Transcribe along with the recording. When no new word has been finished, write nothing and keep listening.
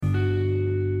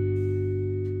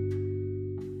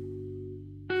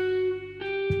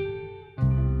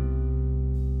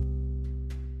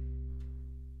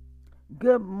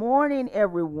Good morning,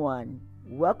 everyone.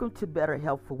 Welcome to Better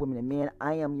Health for Women and Men.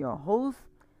 I am your host,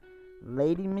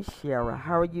 Lady Michelle.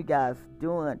 How are you guys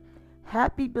doing?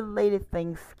 Happy belated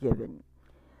Thanksgiving.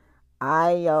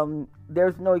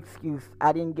 There's no excuse.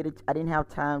 I didn't get it. I didn't have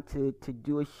time to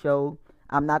do a show.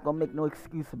 I'm not gonna make no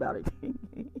excuse about it.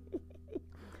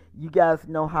 You guys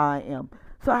know how I am.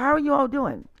 So how are you all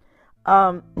doing?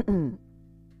 Um,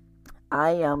 I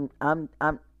am. I'm.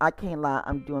 I can't lie.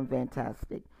 I'm doing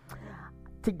fantastic.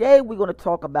 Today we're going to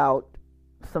talk about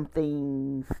some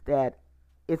things that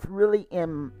it's really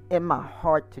in my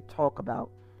heart to talk about,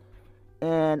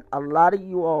 and a lot of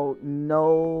you all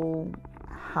know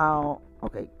how.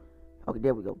 Okay,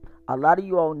 there we go. A lot of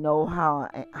you all know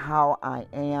how I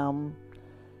am,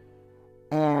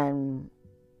 and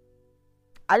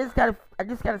I just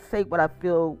gotta say what I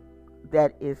feel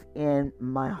that is in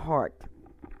my heart.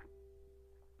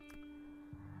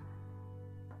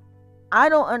 I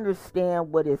don't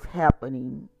understand what is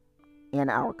happening in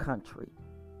our country,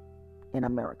 in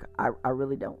America. I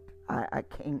really don't. I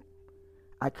can't,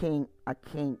 I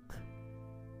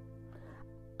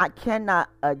cannot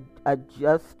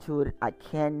adjust to it. I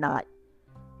cannot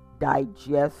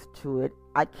digest to it.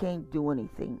 I can't do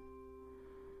anything.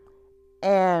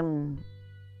 And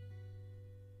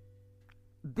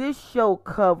this show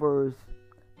covers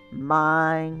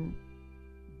mind,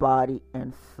 body,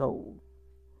 and soul.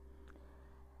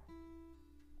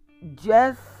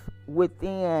 Just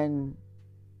within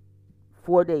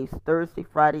 4 days, Thursday,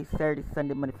 Friday, Saturday,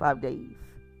 Sunday, Monday, 5 days,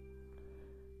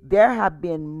 there have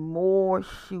been more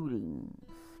shootings,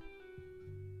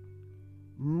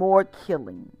 more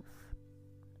killings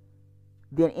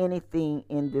than anything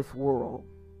in this world.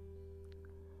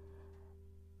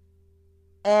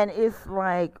 And it's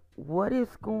like, what is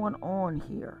going on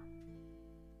here?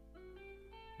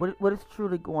 What is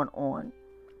truly going on?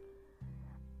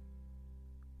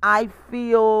 I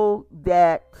feel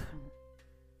that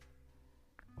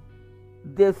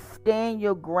this stand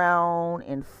your ground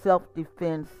and self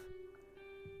defense,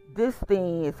 this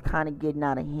thing is kind of getting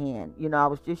out of hand. I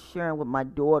was just sharing with my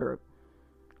daughter.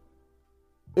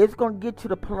 It's going to get to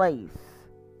the place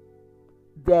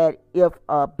that if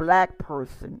a black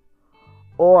person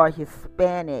or a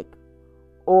Hispanic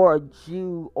or a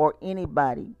Jew or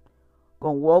anybody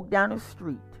going to walk down the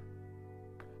street,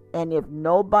 and if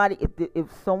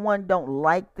someone don't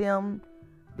like them,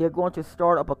 they're going to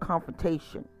start up a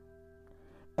confrontation.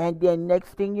 And then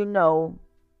next thing you know,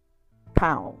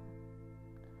 pow.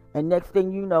 And next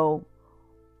thing you know,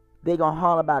 they're going to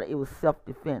holler about it. It was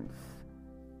self-defense.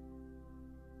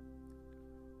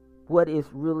 What is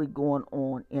really going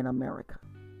on in America?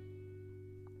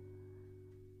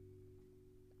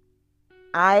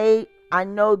 I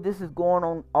know this is going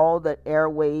on all the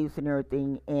airwaves and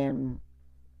everything, and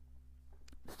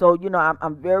so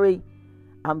I'm very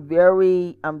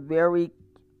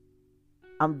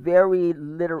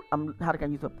literal. How can I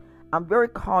use it? I'm very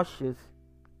cautious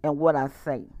in what I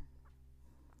say.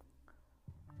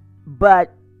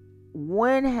 But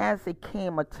when has it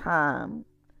came a time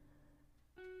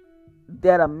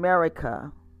that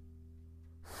America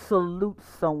salutes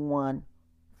someone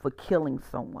for killing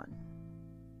someone?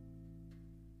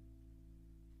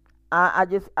 I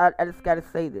just gotta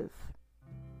say this.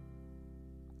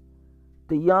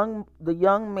 The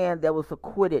young man that was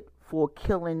acquitted for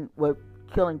killing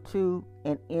two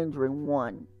and injuring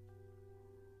one.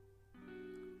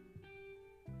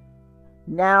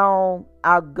 Now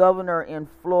our governor in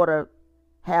Florida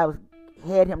has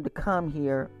had him to come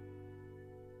here.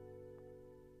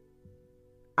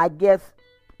 I guess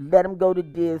let him go to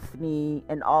Disney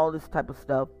and all this type of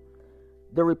stuff.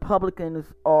 The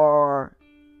Republicans are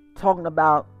talking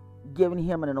about giving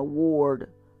him an award.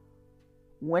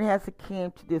 When has it came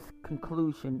to this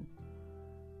conclusion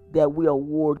that we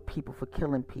award people for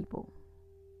killing people?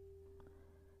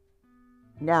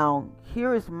 Now,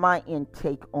 here is my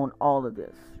intake on all of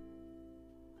this.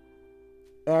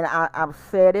 And I've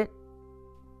said it,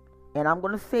 and I'm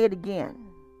going to say it again.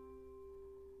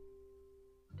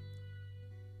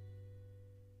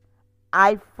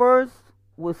 I first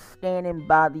was standing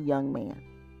by the young man.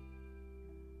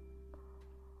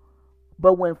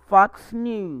 But when Fox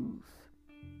News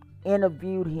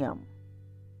interviewed him,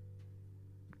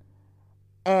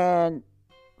 and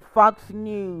Fox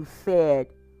News said,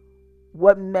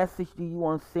 what message do you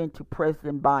want to send to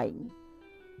President Biden?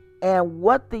 And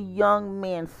what the young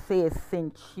man said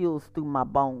sent chills through my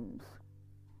bones.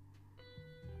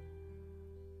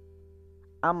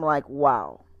 I'm like,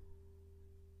 wow.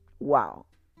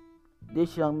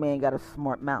 This young man got a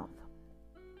smart mouth.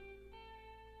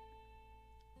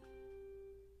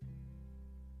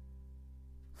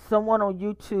 Someone on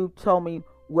YouTube told me,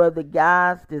 well, the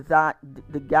guys deserve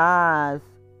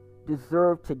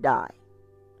to die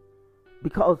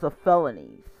because of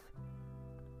felonies.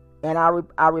 And I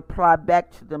replied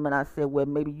back to them and I said, well,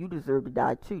 maybe you deserve to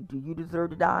die too. Do you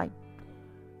deserve to die?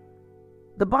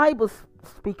 The Bible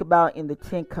speak about in the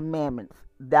 10 Commandments,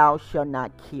 thou shalt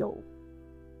not kill.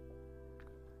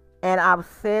 And I've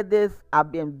said this,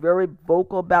 I've been very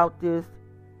vocal about this.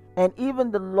 And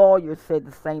even the lawyer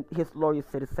said his lawyer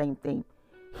said the same thing.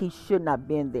 He shouldn't have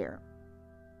been there.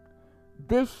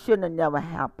 This shouldn't have never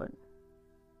happened.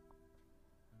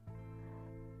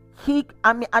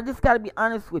 I just got to be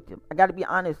honest with him. I got to be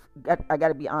honest. I got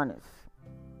to be honest.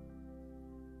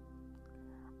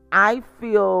 I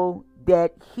feel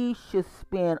that he should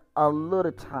spend a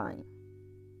little time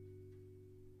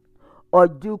or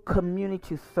do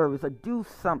community service or do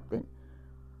something.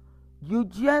 You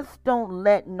just don't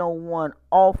let no one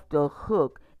off the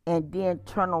hook and then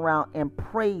turn around and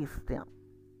praise them.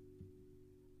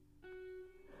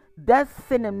 That's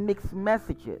sending mixed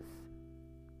messages.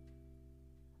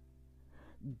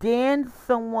 Then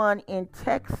someone in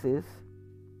Texas,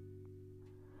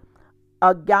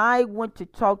 a guy went to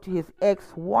talk to his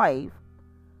ex-wife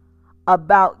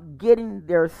about getting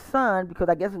their son, because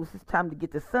I guess it was his time to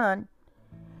get the son,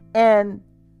 and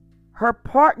her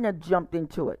partner jumped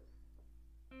into it.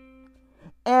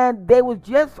 And they was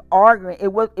just arguing.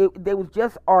 They was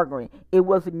just arguing. It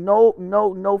was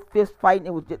no fist fighting.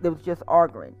 They was just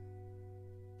arguing.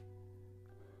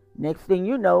 Next thing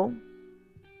you know,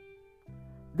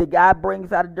 the guy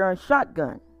brings out a darn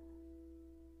shotgun.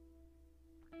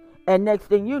 And next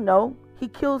thing you know, he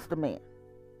kills the man.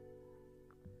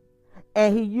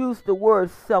 And he used the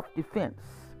word self-defense.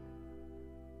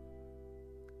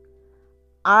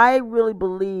 I really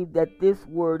believe that this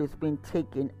word has been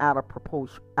taken out of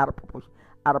proportion.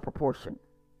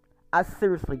 I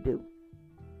seriously do.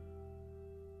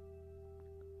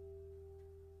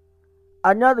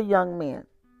 Another young man,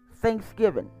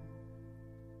 Thanksgiving,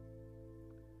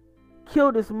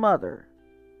 killed his mother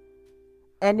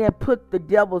and then put the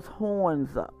devil's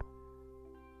horns up.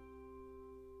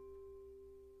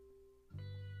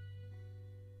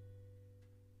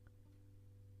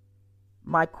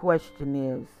 My question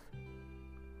is,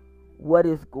 what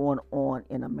is going on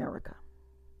in America?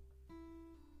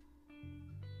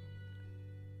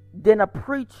 Then a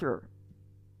preacher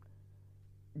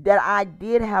that I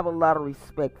did have a lot of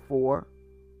respect for,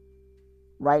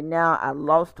 right now I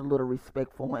lost a little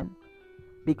respect for him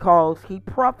because he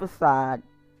prophesied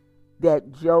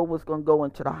that Joe was going to go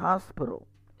into the hospital.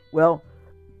 Well,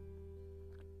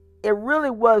 it really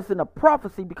wasn't a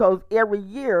prophecy because every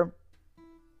year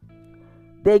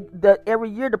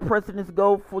the presidents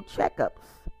go for checkups.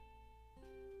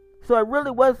 So it really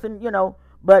wasn't,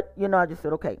 but I just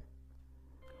said, okay.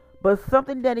 But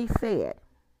something that he said,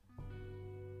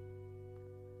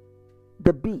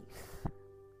 the beast.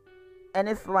 And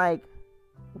it's like,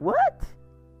 what?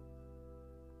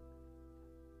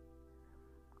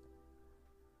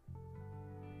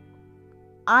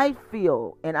 I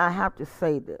feel, and I have to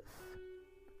say this,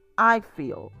 I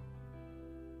feel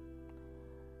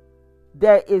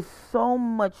there is so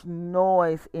much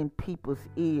noise in people's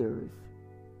ears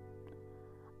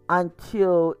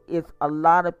until it's a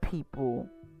lot of people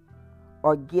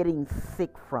are getting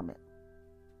sick from it.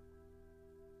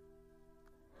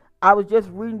 I was just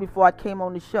reading before I came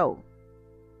on the show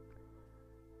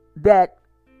that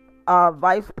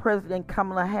Vice President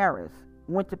Kamala Harris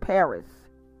went to Paris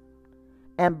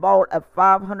and bought a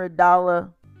 $500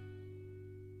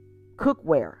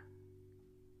 cookware.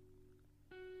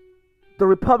 The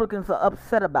Republicans are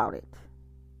upset about it.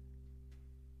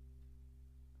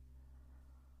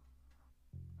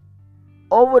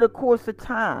 Over the course of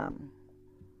time,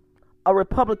 a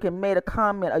Republican made a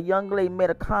comment, a young lady made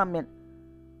a comment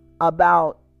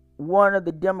about one of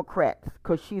the Democrats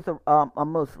because she's a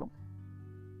Muslim,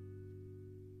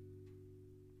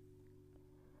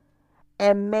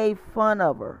 and made fun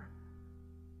of her.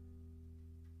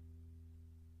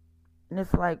 And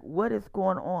it's like, what is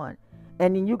going on?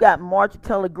 And then you got Marjorie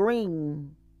Taylor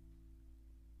Greene,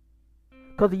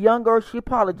 because the young girl, she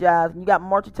apologized. And you got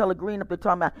Marjorie Taylor Greene up there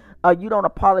talking about, you don't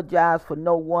apologize for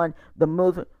no one, the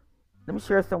Muslim. Let me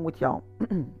share something with y'all.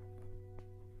 Let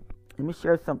me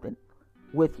share something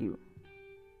with you.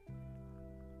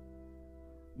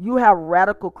 You have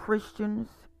radical Christians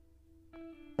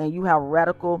and you have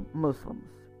radical Muslims.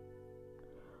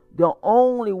 The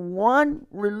only one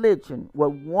religion,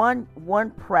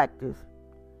 one practice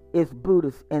is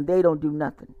Buddhist, and they don't do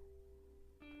nothing.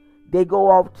 They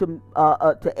go off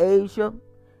to Asia,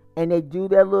 and they do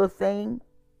their little thing.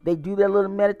 They do their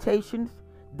little meditations.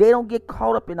 They don't get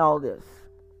caught up in all this.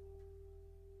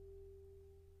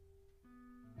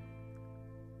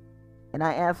 And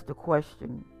I asked the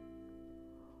question,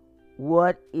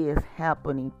 what is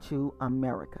happening to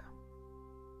America?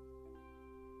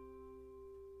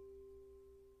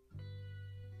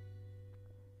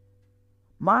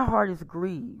 My heart is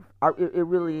grieved. It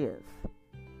really is.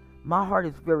 My heart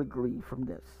is very grieved from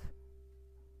this.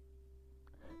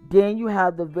 Then you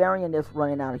have the variant that's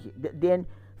running out of here. Then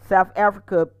South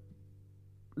Africa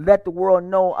let the world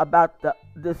know about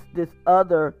this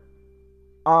other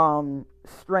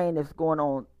strain that's going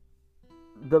on,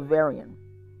 the variant.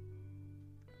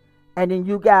 And then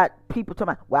you got people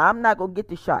talking about, well, I'm not going to get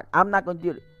the shot. I'm not going to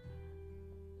do it.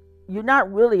 You're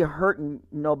not really hurting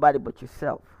nobody but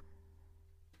yourself.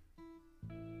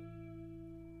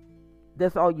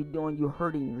 That's all you're doing. You're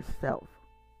hurting yourself.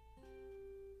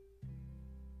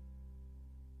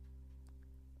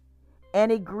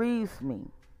 And it grieves me.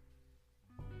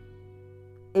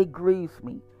 It grieves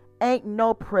me. Ain't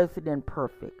no president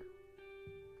perfect.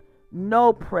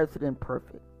 No president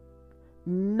perfect.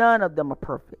 None of them are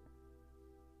perfect.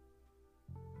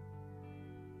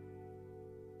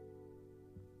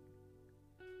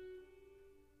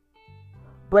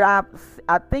 But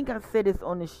I think I said this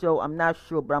on the show. I'm not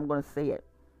sure, but I'm going to say it.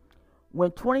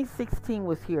 When 2016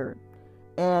 was here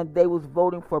and they was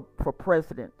voting for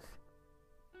presidents,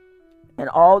 and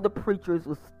all the preachers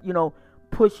was,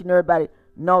 pushing everybody,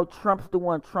 no, Trump's the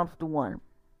one, Trump's the one.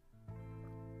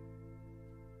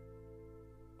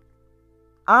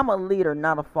 I'm a leader,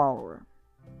 not a follower.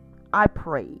 I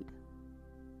prayed.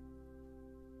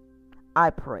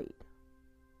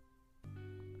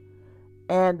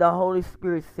 And the Holy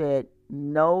Spirit said,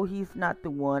 no, he's not the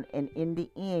one. And in the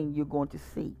end, you're going to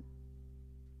see.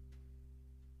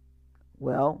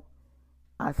 Well,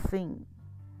 I seen.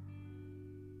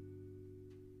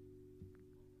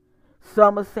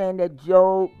 Some are saying that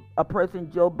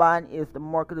President Joe Biden is the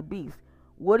mark of the beast.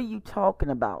 What are you talking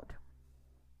about?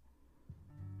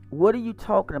 What are you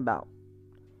talking about?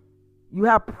 You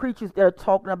have preachers that are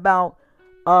talking about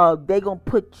they gonna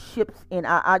put chips in.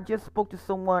 I just spoke to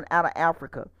someone out of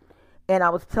Africa, and I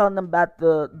was telling them about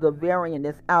the variant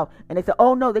that's out, and they said,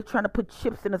 "Oh no, they're trying to put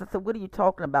chips in us." I said, "What are you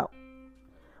talking about?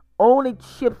 Only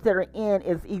chips that are in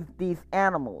is these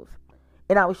animals."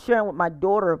 And I was sharing with my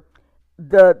daughter,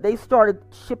 they started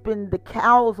shipping the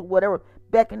cows or whatever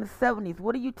back in the 70s.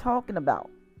 What are you talking about?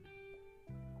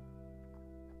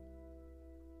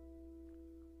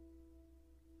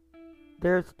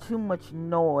 There's too much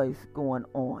noise going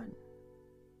on.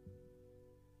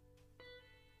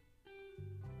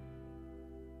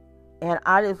 And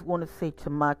I just want to say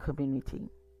to my community,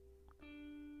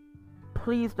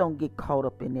 please don't get caught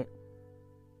up in it.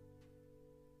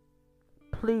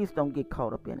 Please don't get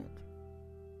caught up in it.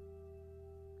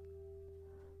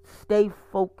 Stay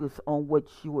focused on what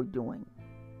you are doing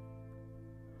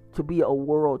to be a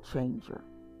world changer.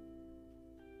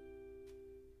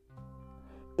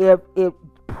 If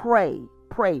pray.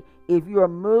 If you're a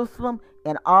Muslim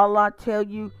and Allah tell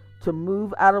you to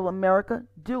move out of America,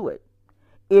 do it.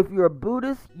 If you're a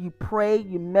Buddhist, you pray,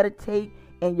 you meditate,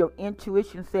 and your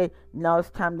intuition says, now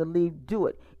it's time to leave, do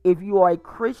it. If you are a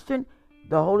Christian,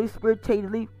 the Holy Spirit tell you to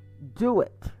leave, do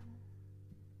it.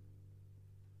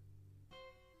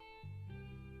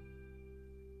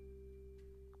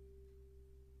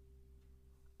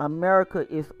 America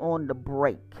is on the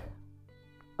brink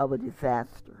of a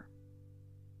disaster.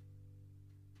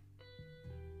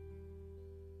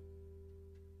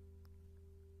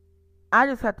 I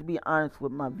just have to be honest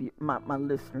with my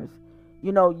listeners.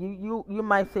 You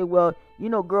might say, well,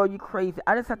 girl, you crazy.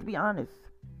 I just have to be honest.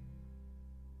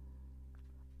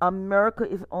 America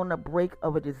is on the brink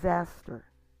of a disaster.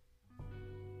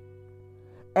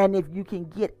 And if you can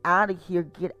get out of here,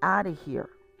 get out of here.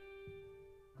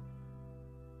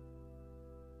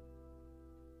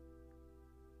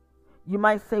 You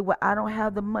might say, well, I don't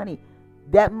have the money.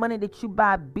 That money that you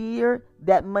buy beer,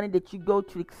 that money that you go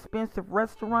to expensive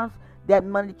restaurants, that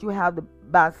money that you have to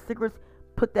buy cigarettes,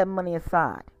 put that money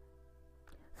aside.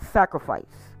 Sacrifice.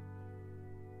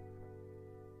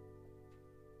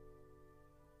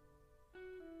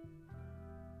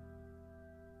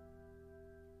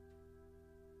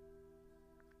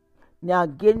 Now,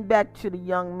 getting back to the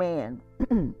young man.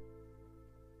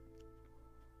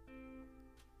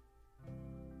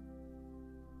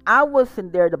 I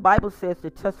wasn't there. The Bible says to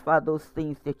testify those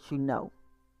things that you know.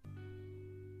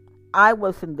 I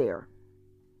wasn't there.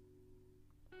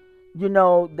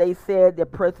 They said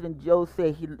that President Joe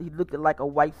said he looked like a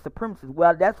white supremacist.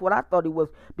 Well, that's what I thought he was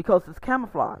because it's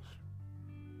camouflage.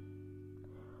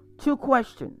 2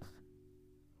 questions.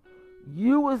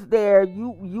 You was there.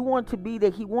 You want to be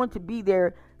there. He wanted to be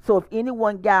there. So if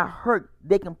anyone got hurt,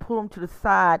 they can pull them to the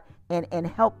side and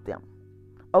help them.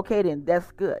 Okay, then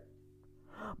that's good.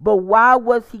 But why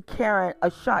was he carrying a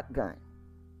shotgun?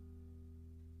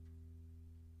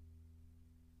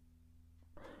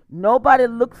 Nobody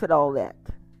looks at all that.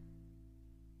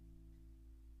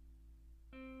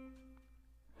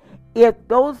 If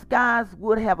those guys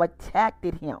would have attacked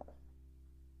him,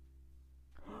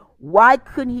 why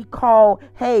couldn't he call,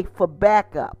 hey, for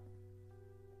backup?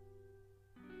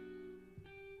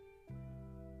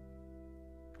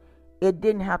 It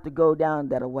didn't have to go down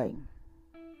that way.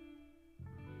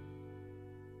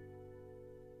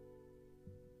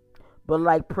 But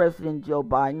like President Joe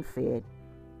Biden said,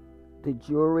 the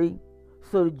jury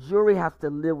has to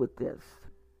live with this.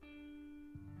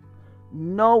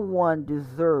 No one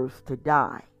deserves to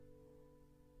die.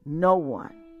 No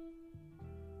one.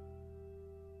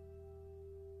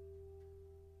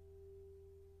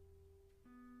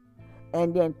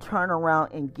 And then turn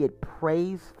around and get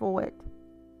praise for it.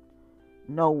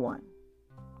 No one.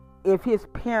 If his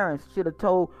parents should have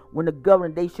told, when the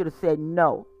governor, they should have said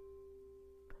no.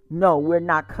 No, we're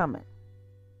not coming.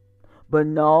 But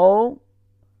no,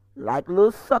 like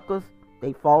little suckers,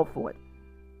 they fall for it.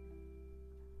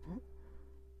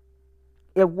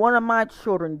 If one of my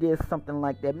children did something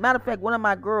like that, matter of fact, one of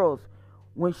my girls,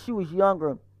 when she was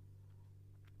younger,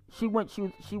 she went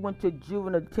to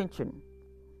juvenile detention.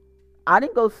 I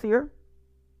didn't go see her.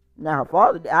 Now her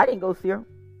father, I didn't go see her.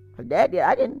 Her dad did.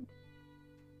 I didn't.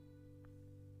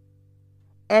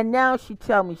 And now she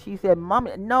tell me, she said,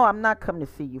 Mommy, no, I'm not coming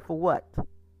to see you. For what?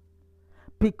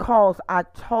 Because I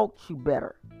taught you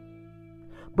better.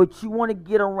 But you want to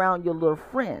get around your little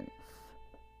friends.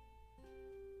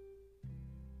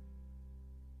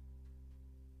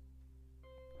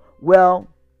 Well,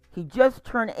 he just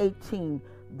turned 18.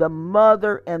 The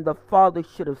mother and the father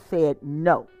should have said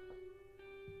no.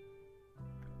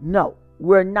 No,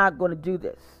 we're not going to do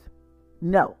this.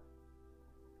 No.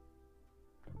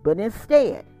 But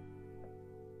instead,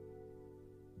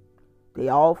 they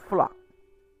all flock.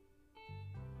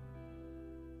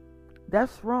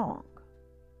 That's wrong.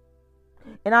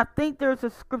 And I think there's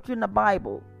a scripture in the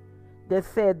Bible that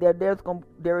said that there is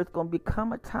going to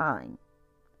become a time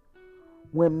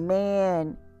when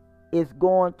man is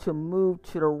going to move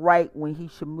to the right when he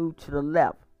should move to the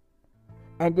left.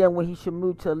 And then when he should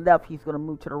move to the left, he's going to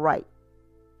move to the right.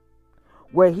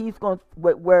 Where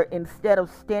instead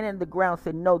of standing the ground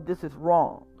saying, no, this is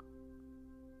wrong,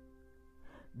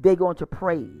 they're going to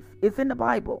praise. It's in the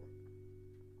Bible.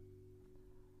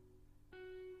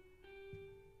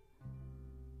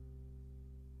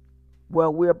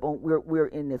 Well, we're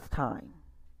in this time.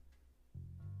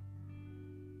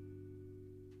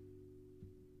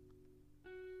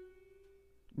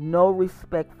 No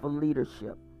respect for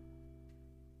leadership.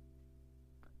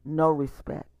 No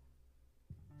respect.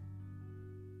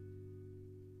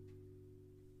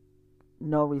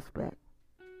 No respect.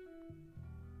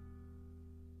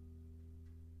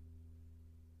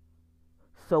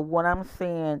 So what I'm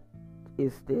saying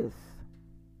is this.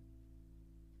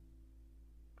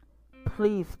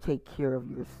 Please take care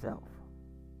of yourself.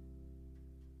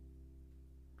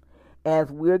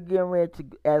 As we're getting ready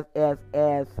to,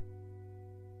 as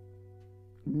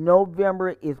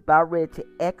November is about ready to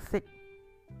exit,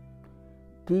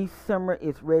 December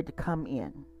is ready to come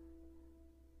in.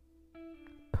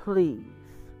 Please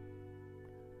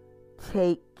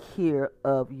take care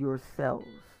of yourselves.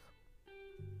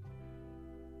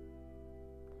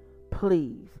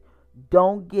 Please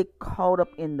don't get caught up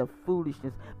in the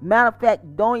foolishness. Matter of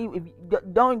fact, don't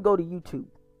even go to YouTube,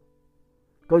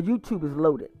 because YouTube is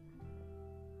loaded.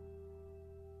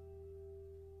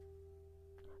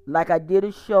 Like I did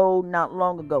a show not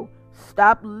long ago.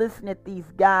 Stop listening to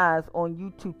these guys on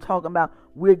YouTube talking about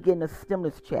we're getting a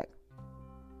stimulus check.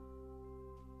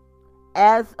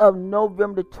 As of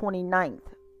November the 29th,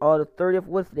 or the 30th,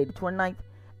 what's the day, the 29th?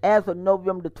 As of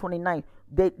November the 29th,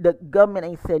 the government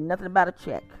ain't said nothing about a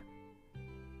check.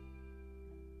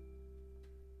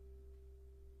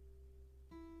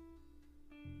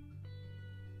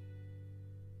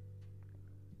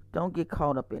 Don't get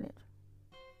caught up in it.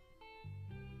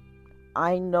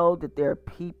 I know that there are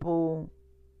people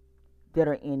that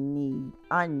are in need.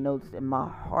 I know this, and my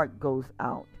heart goes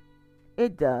out.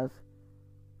 It does.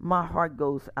 My heart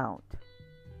goes out.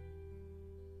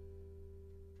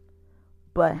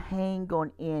 But hang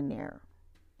on in there.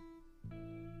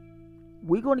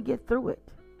 We're going to get through it.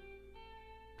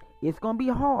 It's going to be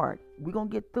hard. We're going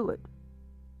to get through it.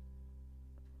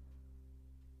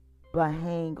 But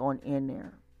hang on in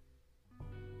there.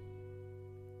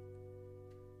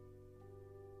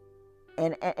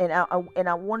 And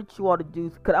I wanted you all to do,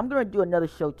 because I'm going to do another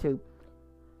show too.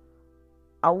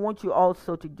 I want you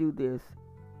also to do this.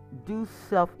 Do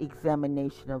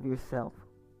self-examination of yourself.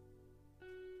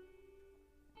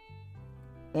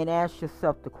 And ask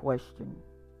yourself the question,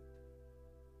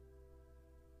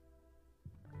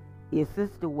 is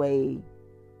this the way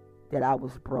that I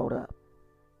was brought up?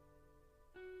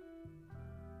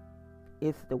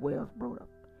 It's the way I was brought up.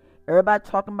 Everybody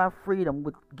talking about freedom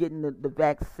with getting the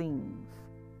vaccines.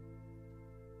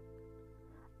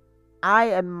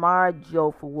 I admire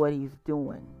Joe for what he's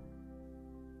doing.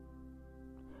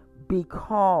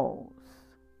 Because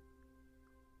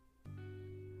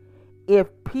if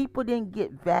people didn't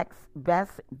get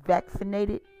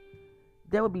vaccinated,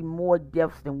 there would be more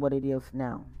deaths than what it is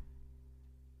now.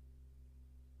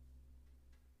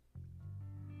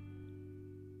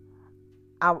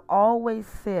 I've always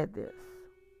said this.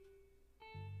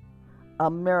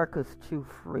 America's too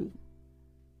free.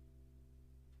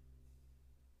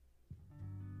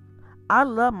 I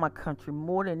love my country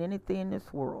more than anything in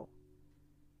this world.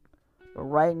 But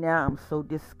right now, I'm so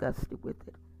disgusted with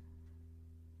it.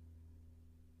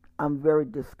 I'm very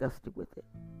disgusted with it.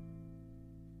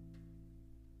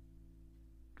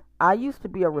 I used to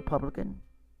be a Republican.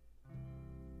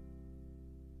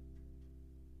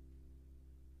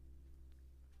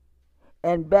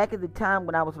 And back at the time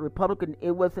when I was a Republican, it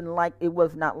was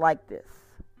not like this.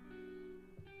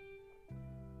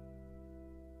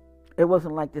 It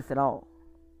wasn't like this at all.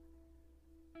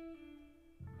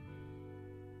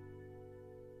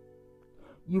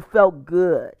 You felt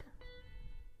good.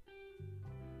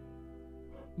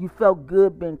 You felt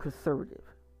good being conservative.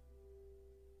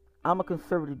 I'm a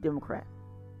conservative Democrat.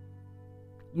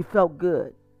 You felt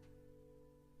good.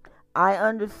 I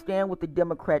understand what the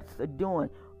Democrats are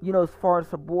doing, as far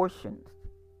as abortions,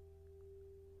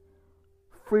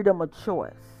 freedom of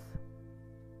choice.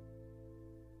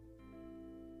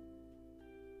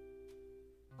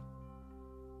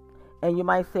 And you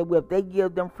might say, well, if they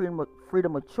give them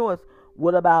freedom of choice,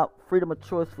 what about freedom of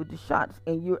choice with the shots?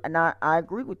 And I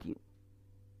agree with you.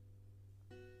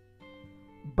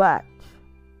 But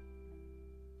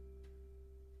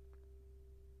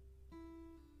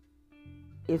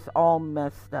it's all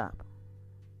messed up.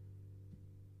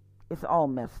 It's all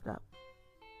messed up.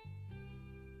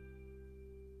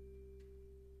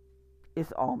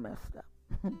 It's all messed up.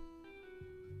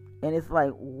 And it's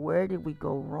like, where did we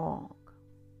go wrong?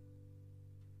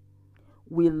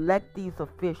 We elect these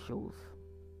officials,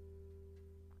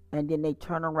 and then they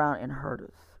turn around and hurt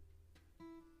us.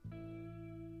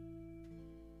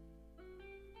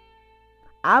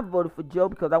 I voted for Joe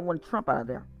because I wanted Trump out of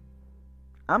there.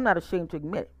 I'm not ashamed to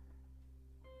admit it.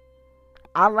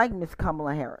 I like Miss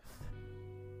Kamala Harris.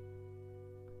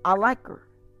 I like her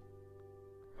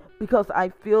because I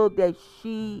feel that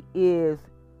she is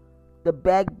the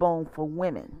backbone for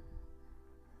women.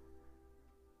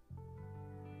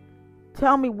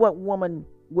 Tell me what woman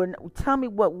wouldn't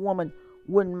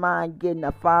mind getting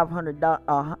a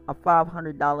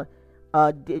 $500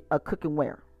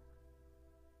 cookware.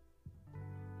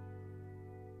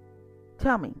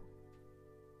 Tell me.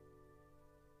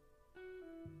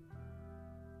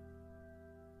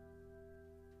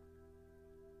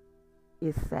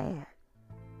 It's sad.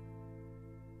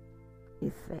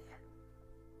 It's sad.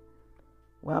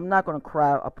 Well, I'm not going to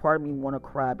cry. A part of me want to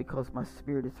cry because my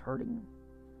spirit is hurting.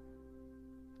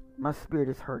 My spirit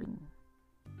is hurting.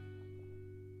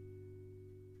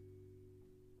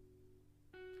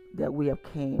 That we have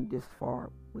came this far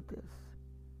with this.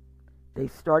 They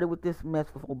started with this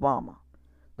mess with Obama.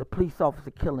 The police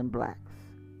officer killing blacks.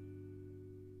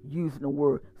 Using the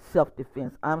word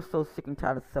self-defense. I'm so sick and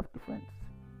tired of self-defense.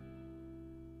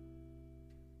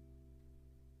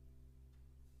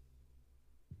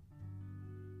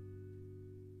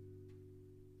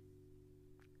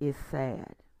 It's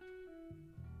sad.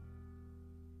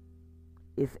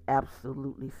 It's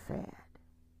absolutely sad.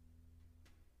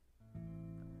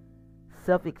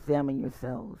 Self-examine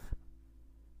yourselves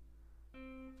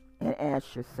and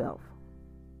ask yourself,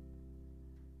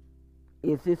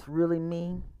 is this really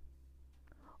me?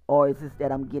 Or is this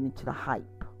that I'm getting to the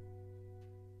hype?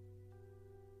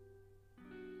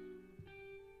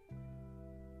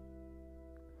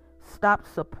 Stop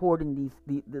supporting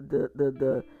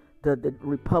the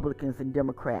Republicans and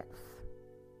Democrats.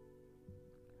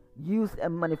 Use that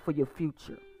money for your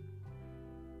future.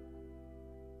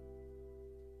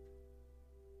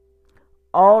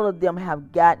 All of them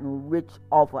have gotten rich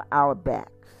off of our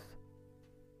backs.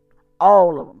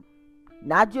 All of them.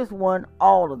 Not just one,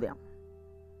 all of them.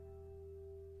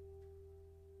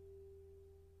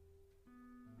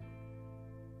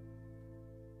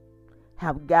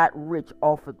 have got rich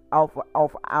off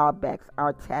of our backs,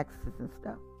 our taxes and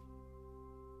stuff.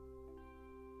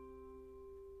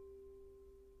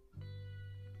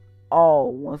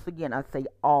 All, once again, I say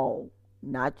all,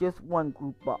 not just one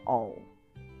group, but all.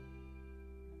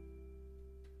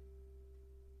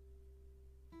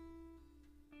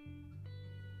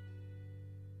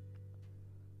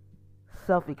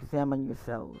 Self-examine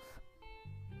yourselves.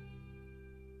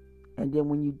 And then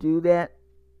when you do that,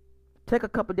 take a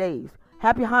couple days.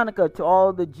 Happy Hanukkah to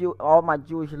all my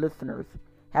Jewish listeners.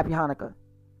 Happy Hanukkah.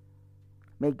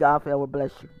 May God forever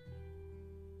bless you.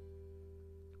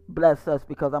 Bless us,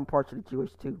 because I'm partially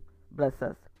Jewish too. Bless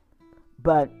us.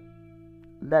 But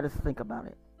let us think about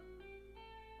it.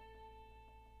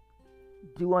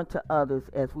 Do unto others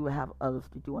as we will have others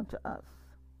to do unto us.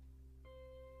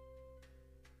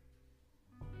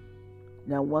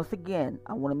 Now, once again,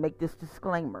 I want to make this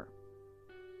disclaimer.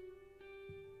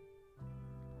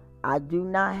 I do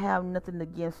not have nothing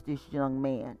against this young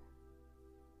man,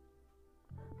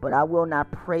 but I will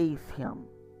not praise him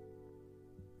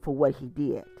for what he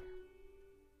did.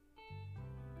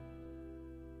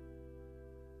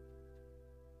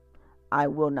 I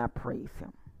will not praise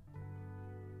him.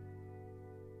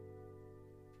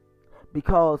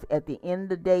 Because at the end of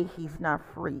the day, he's not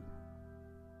free.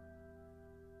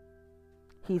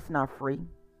 He's not free.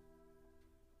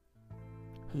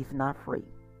 He's not free.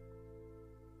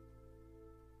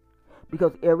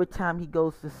 Because every time he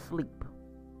goes to sleep,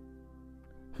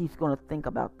 he's going to think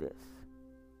about this.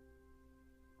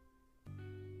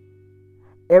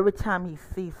 Every time he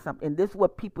sees something, and this is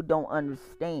what people don't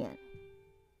understand.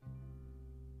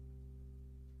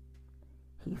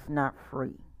 He's not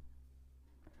free.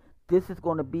 This is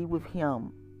going to be with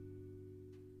him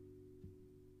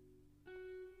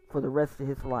for the rest of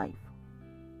his life.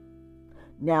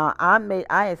 Now,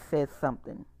 I had said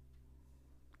something.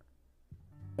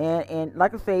 And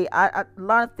like I say, a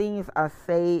lot of things I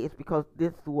say is because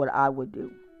this is what I would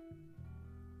do.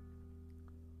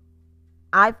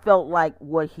 I felt like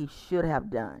what he should have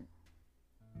done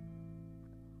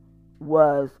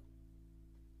was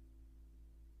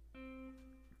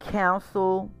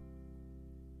counsel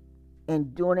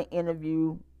and doing an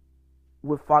interview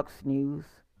with Fox News.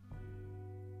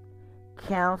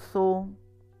 Counsel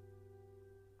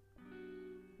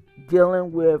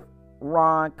dealing with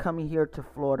Ron coming here to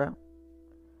Florida.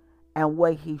 And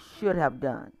what he should have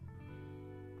done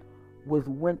was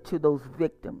went to those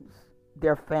victims,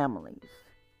 their families,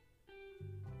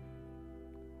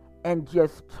 and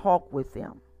just talk with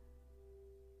them.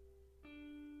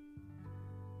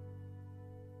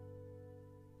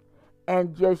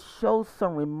 And just show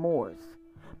some remorse.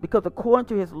 Because according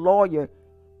to his lawyer,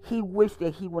 he wished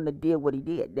that he wouldn't have did what he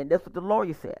did. Then that's what the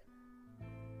lawyer said.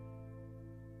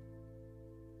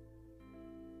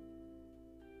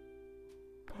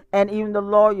 And even the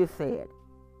lawyer said,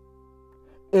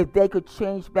 if they could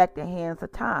change back the hands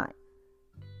of time.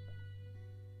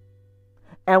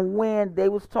 And when they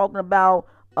was talking about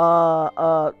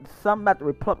something about the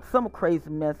Republic, some crazy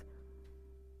mess,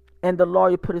 and the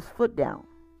lawyer put his foot down.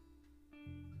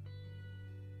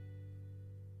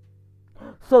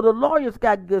 So the lawyer's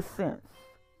got good sense.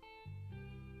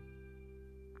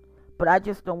 But I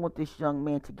just don't want this young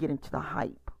man to get into the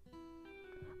hype.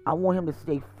 I want him to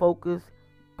stay focused,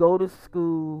 go to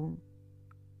school,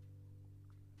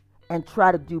 and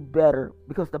try to do better.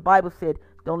 Because the Bible said,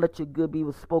 don't let your good be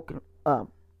spoken of.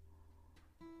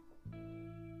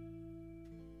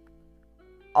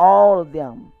 All of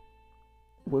them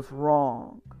was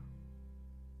wrong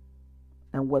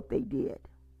in what they did.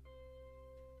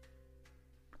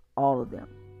 All of them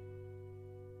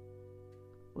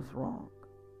was wrong.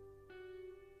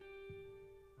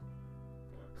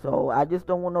 So I just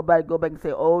don't want nobody to go back and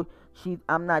say, oh,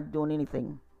 I'm not doing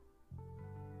anything.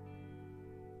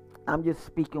 I'm just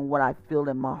speaking what I feel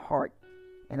in my heart,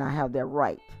 and I have that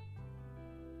right.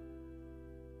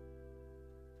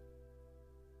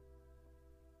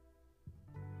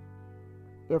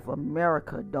 If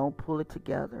America don't pull it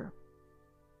together,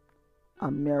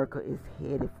 America is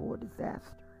headed for a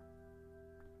disaster.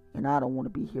 And I don't want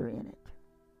to be here in it.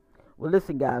 Well,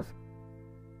 listen, guys.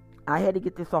 I had to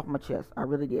get this off my chest. I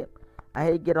really did. I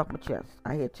had to get off my chest.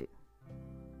 I had to.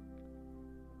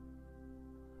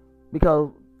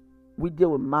 Because we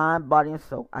deal with mind, body, and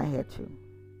soul. I had to.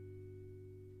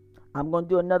 I'm going to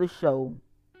do another show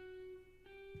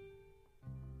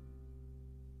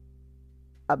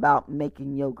about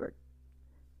making yogurt.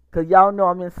 Because y'all know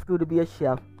I'm in school to be a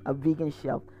chef, a vegan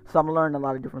chef. So I'm learning a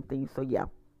lot of different things. So yeah,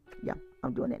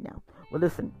 I'm doing that now. Well,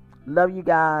 listen, love you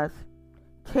guys.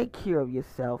 Take care of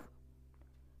yourself.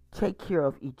 Take care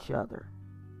of each other.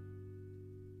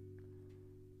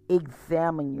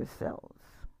 examine yourselves,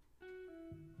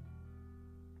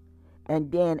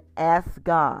 and then ask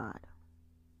God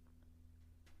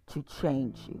to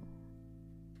change you.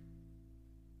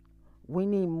 We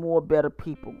need more better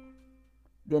people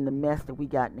than the mess that we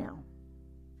got now.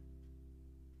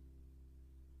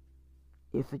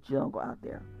 It's a jungle out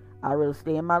there. I'd rather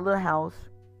stay in my little house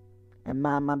and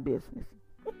mind my business.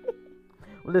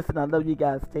 Well, listen, I love you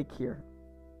guys. Take care.